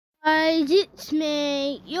guys, it's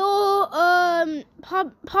me, your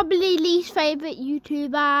probably least favourite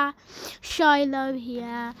YouTuber, Shiloh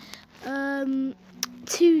here.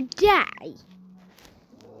 Today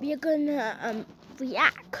we're gonna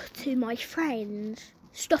react to my friends'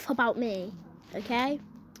 stuff about me, okay?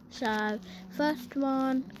 So first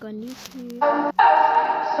one, go on YouTube.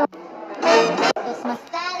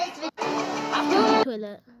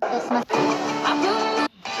 Toilet.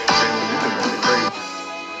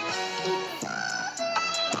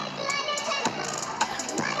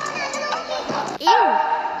 Ew.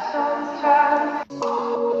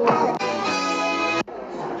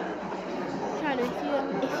 Charlie,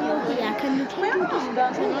 if you're here, can you change your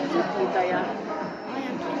description on YouTube? I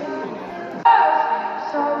am changing.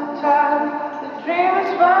 Sometimes the dreams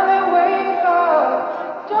finally wake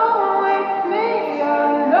up. Don't wake me,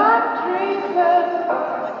 I'm not dreaming.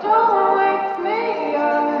 Don't wake me,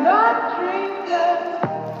 I'm not dreaming.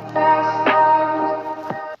 Last night.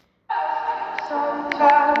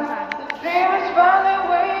 Sometimes the dreams finally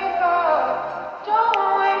wake up. Don't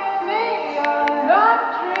wake me, I'm not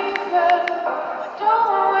dreaming.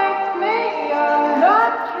 Don't wake me, I'm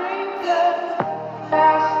not dreaming.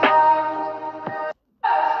 Last night.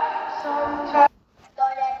 Sometimes.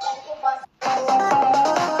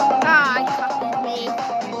 Ah, you fucking me.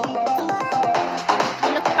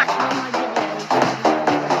 Look back at my videos.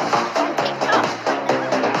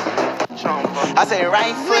 I say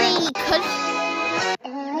right foot. Really, cause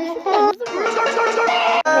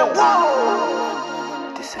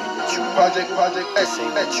This ain't what you project. This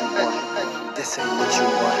ain't what you want. This ain't what you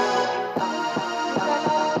want.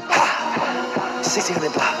 Ha!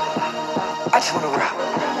 1600 block. I just wanna rock.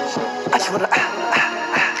 I just wanna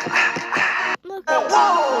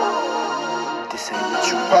This ain't what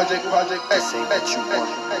you project. This ain't what you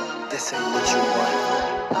want. This ain't what you want.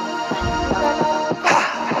 Ha!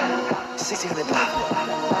 1600 block.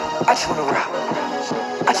 I just wanna rock.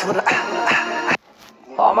 I just wanna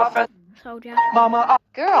all my friends. soldier. Mama.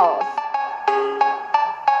 Girls.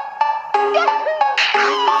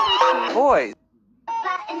 Boys.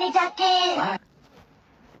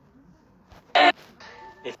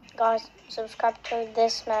 Guys, subscribe to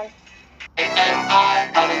this man.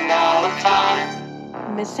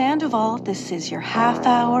 Miss Sandoval, this is your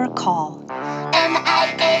half-hour call.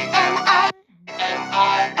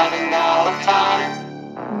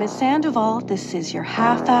 Miss Sandoval, this is your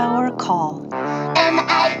half-hour call.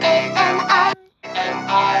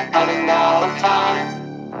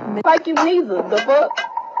 Like you neither, the fuck?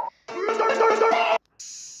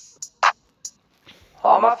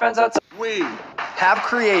 All my friends are we have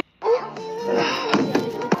created.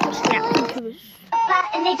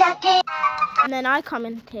 And then I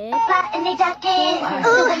commented. I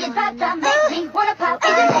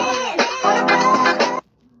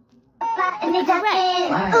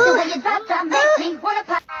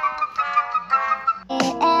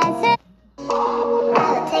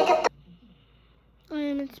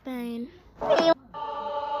am in Spain.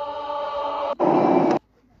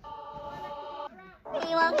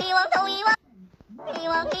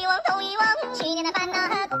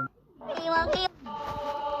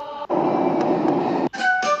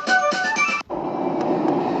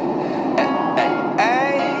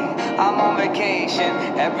 I'm on vacation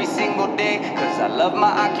every single day, cause I love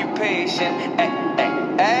my occupation.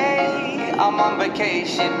 Hey, I'm on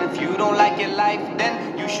vacation. If you don't like your life,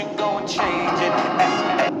 then you should go and change it.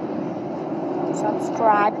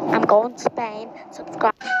 Subscribe. I'm going to Spain.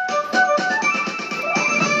 Subscribe.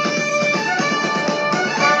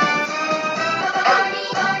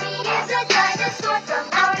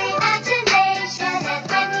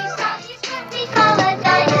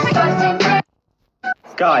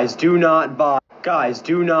 Guys, do not buy. Guys,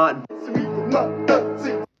 do not.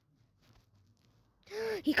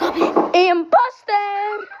 He got me.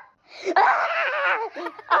 Imposter!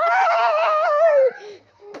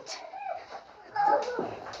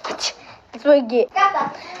 That's what I get.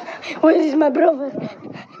 Where is my brother?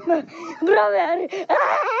 My brother!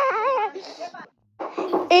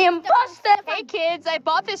 Imposter! Hey kids, I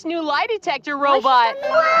bought this new lie detector robot.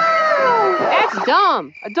 Wow! That's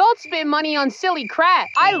dumb. Adults spend money on silly crap.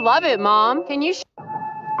 I love it, Mom. Can you I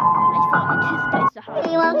found the toothpaste to hide.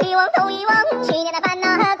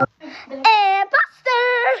 Imposter!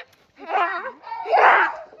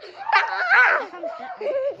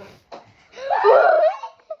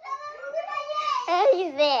 And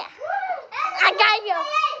he's there. I got you.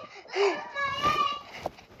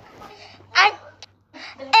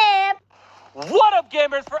 What up,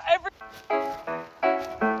 gamers? For every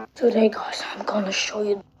Today, guys, I'm gonna show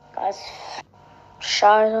you guys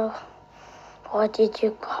Shiloh Why did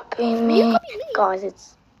you copy You me? copied me. Guys,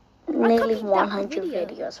 it's nearly copied that 100 video.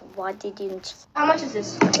 videos. Why did you... How much is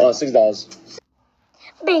this? $6.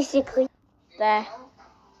 Basically, there.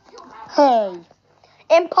 Hey,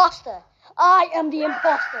 imposter. I am the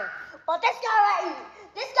imposter. But this guy right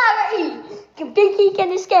here, you think he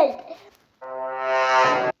can escape?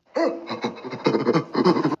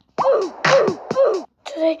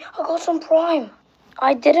 Today, I got some prime.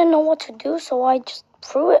 I didn't know what to do, so I just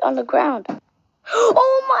threw it on the ground.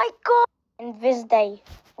 Oh my god! And this day,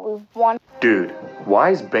 we won. Dude, why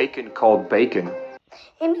is bacon called bacon?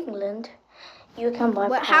 In England, you can buy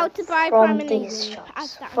Well, prime how to buy from prime in these England? shops. Add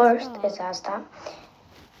that First as well. is Asda.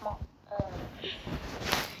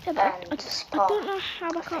 Yeah, but I don't know how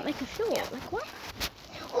I can't make a short. Like what?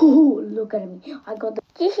 Ooh, look at me. I got the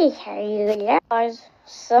guys.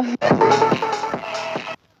 Some.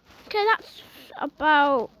 Okay, that's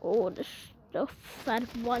about all the stuff I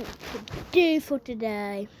want to do for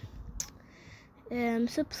today.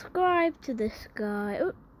 Subscribe to this guy.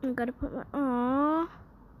 Oh, I'm gonna put my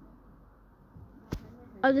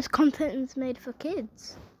oh, this content is made for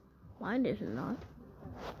kids. Mine isn't not.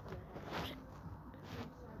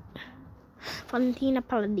 Valentina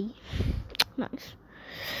Paladin. Nice.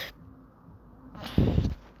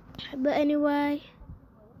 But anyway,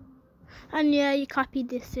 and yeah, you copied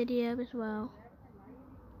this video as well.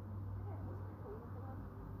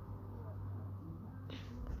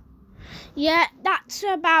 Yeah, that's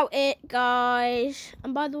about it, guys.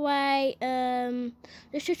 And by the way,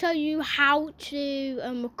 just to show you how to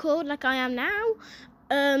record like I am now,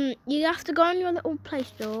 you have to go on your little Play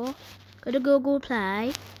Store, go to Google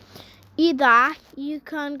Play. Either you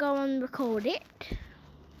can go and record it.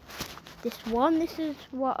 This is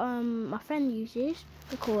what my friend uses,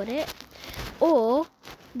 record it. Or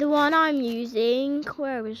the one I'm using,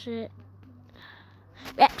 where is it?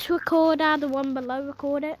 X Recorder, the one below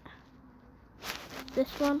record it.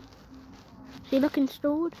 This one. See, look,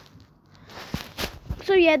 installed.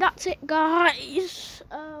 So yeah, that's it, guys.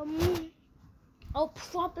 I'll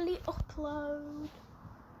probably upload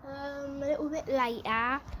a little bit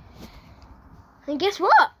later. And guess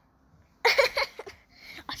what?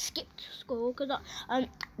 I skipped school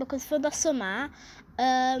because for the summer,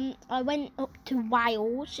 I went up to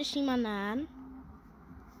Wales to see my nan,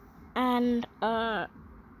 and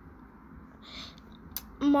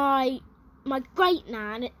my great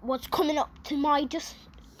nan was coming up to my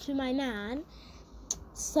nan.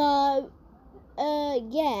 So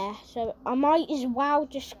yeah, so I might as well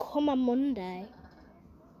just come on Monday.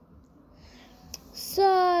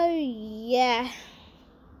 So yeah,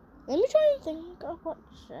 let me try and think of what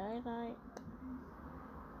to say. Like,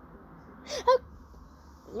 oh,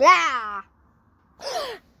 yeah,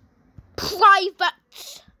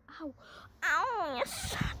 private. Ow, ow,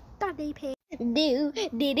 yes, daddy pig. Do.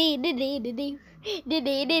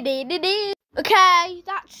 Okay,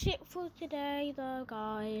 that's it for today, though,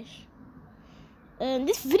 guys.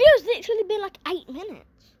 This video's literally been like 8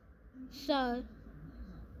 minutes. So,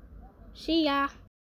 see ya.